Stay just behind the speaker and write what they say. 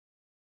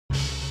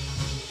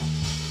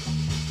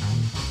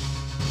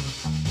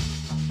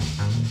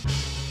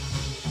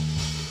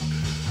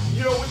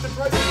The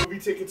price of movie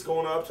tickets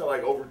going up to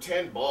like over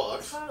 $10.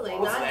 Totally.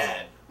 What's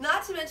that?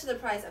 Not to mention the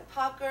price of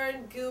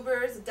popcorn,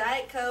 goobers,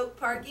 Diet Coke,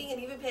 parking,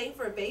 and even paying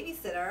for a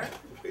babysitter.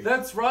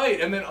 That's right.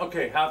 And then,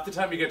 okay, half the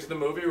time you get to the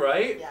movie,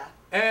 right? Yeah.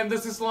 And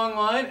there's this long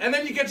line, and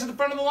then you get to the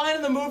front of the line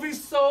and the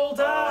movie's sold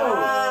out.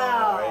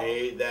 Wow. I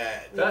hate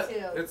that. Me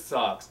too. It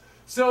sucks.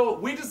 So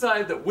we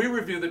decided that we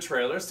review the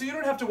trailer so you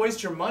don't have to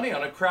waste your money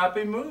on a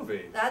crappy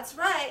movie. That's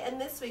right, and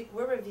this week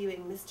we're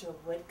reviewing Mr.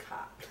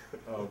 Woodcock.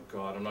 Oh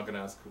God, I'm not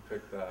gonna ask who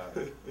picked that.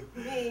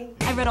 Me.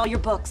 I read all your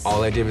books.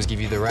 All I did was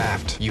give you the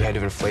raft. You had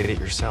to inflate it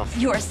yourself.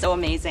 You are so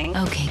amazing.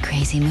 Okay,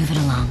 crazy, move it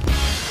along.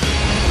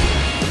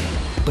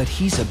 But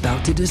he's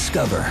about to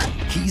discover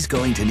he's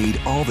going to need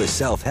all the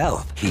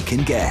self-help he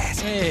can get.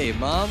 Hey,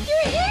 Mom.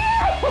 You're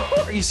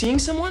here! Are you seeing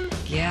someone?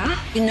 Yeah?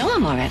 You know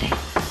him already.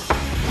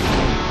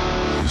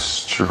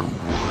 Mr.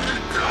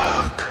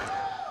 Woodcock.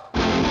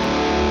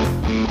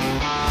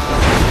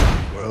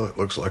 Well, it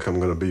looks like I'm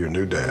gonna be your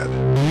new dad.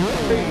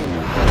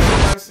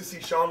 Nice to see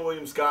Sean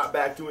William Scott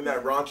back doing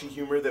that raunchy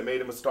humor that made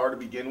him a star to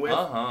begin with.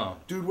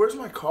 Dude, where's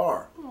my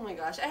car? Oh my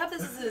gosh, I hope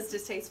this isn't as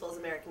distasteful as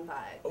American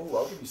Pie. Oh,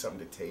 I'll give you something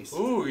to taste.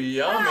 Ooh,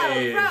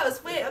 yummy. Oh,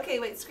 gross. Wait.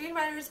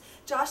 Screenwriters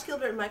Josh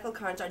Gilbert and Michael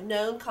Carnes are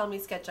known comedy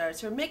sketch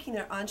artists who are making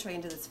their entree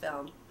into this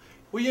film.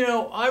 Well, you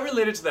know, I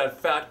related to that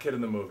fat kid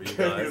in the movie, you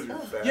guys.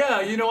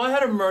 Yeah, you know, I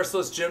had a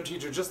merciless gym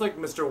teacher just like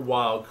Mr.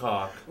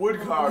 Wildcock.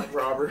 Woodcock,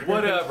 Robert.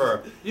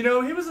 Whatever. You know,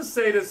 he was a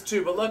sadist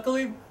too, but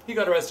luckily he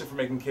got arrested for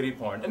making kiddie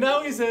porn. And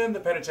now he's in the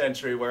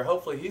penitentiary where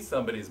hopefully he's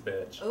somebody's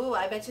bitch. Ooh,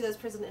 I bet you those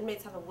prison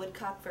inmates have a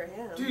woodcock for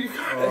him. Dude, you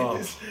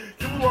guys,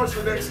 can we watch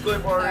the next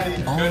clip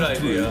already? All Good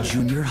through idea.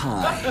 junior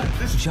high,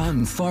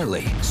 John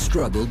Farley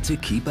struggled to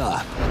keep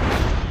up.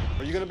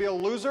 Are you going to be a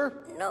loser?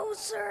 No,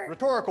 sir.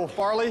 Rhetorical,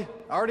 Farley.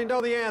 I already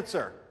know the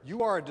answer.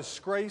 You are a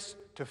disgrace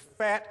to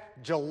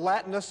fat,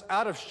 gelatinous,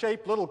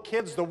 out-of-shape little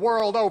kids the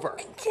world over.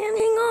 I can't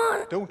hang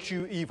on. Don't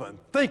you even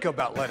think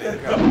about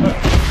letting go.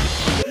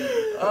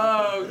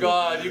 Oh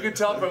God, you can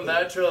tell from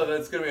that trailer that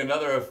it's going to be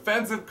another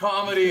offensive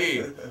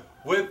comedy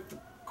with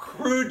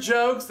crude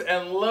jokes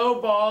and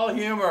low-ball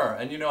humor.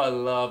 And you know I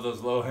love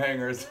those low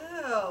hangers.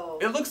 Ew.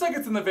 It looks like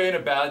it's in the vein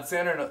of Bad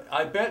Santa, and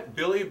I bet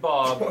Billy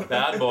Bob,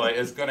 Bad Boy,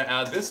 is going to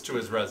add this to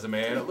his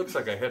resume, and it looks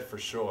like a hit for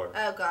sure.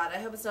 Oh God, I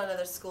hope it's not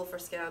another School for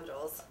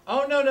Scoundrels.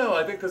 Oh, no,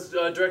 I think because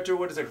director,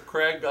 what is it,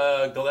 Craig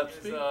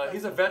Gillespie?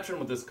 He's a veteran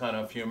with this kind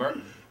of humor,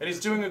 and he's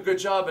doing a good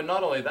job, and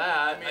not only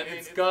that,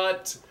 it's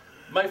got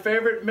my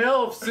favorite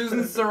MILF,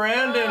 Susan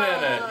Sarandon,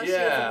 in it. She's a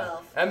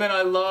MILF. And then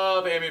I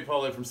love Amy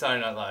Poehler from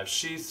Saturday Night Live.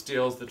 She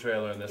steals the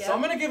trailer in this. So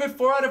I'm going to give it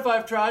 4 out of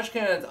 5 trash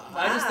cans. Wow,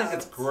 I just think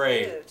it's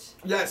great. Cute.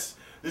 Yes,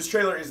 this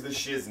trailer is the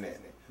shiznit.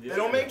 They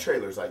don't make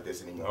trailers like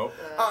this anymore. Nope.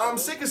 I'm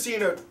sick of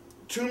seeing a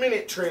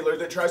 2-minute trailer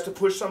that tries to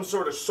push some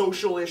sort of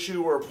social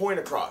issue or a point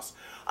across.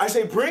 I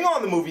say bring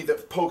on the movie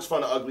that pokes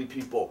fun at ugly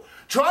people.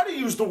 Try to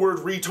use the word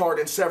retard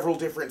in several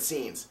different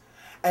scenes.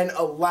 And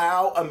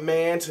allow a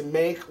man to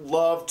make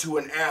love to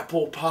an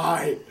apple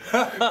pie.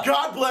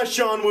 God bless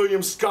Sean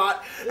William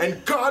Scott,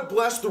 and God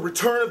bless the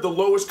return of the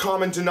lowest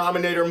common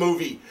denominator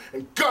movie,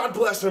 and God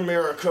bless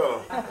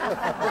America.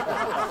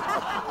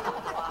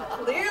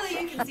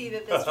 Clearly you can see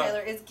that this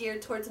trailer is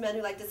geared towards men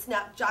who like to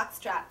snap jock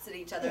straps at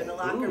each other in the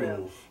locker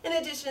room. In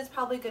addition, it's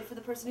probably good for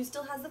the person who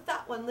still has the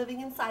fat one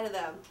living inside of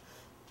them.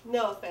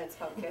 No offense,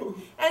 Pumpkin.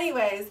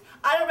 Anyways,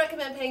 I don't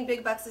recommend paying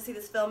big bucks to see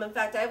this film. In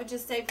fact, I would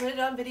just say put it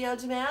on video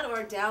demand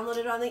or download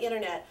it on the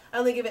internet. I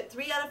only give it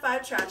 3 out of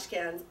 5 trash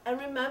cans. And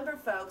remember,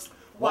 folks,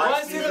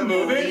 Why see the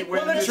movie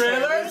when the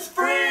trailer is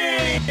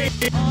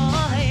free?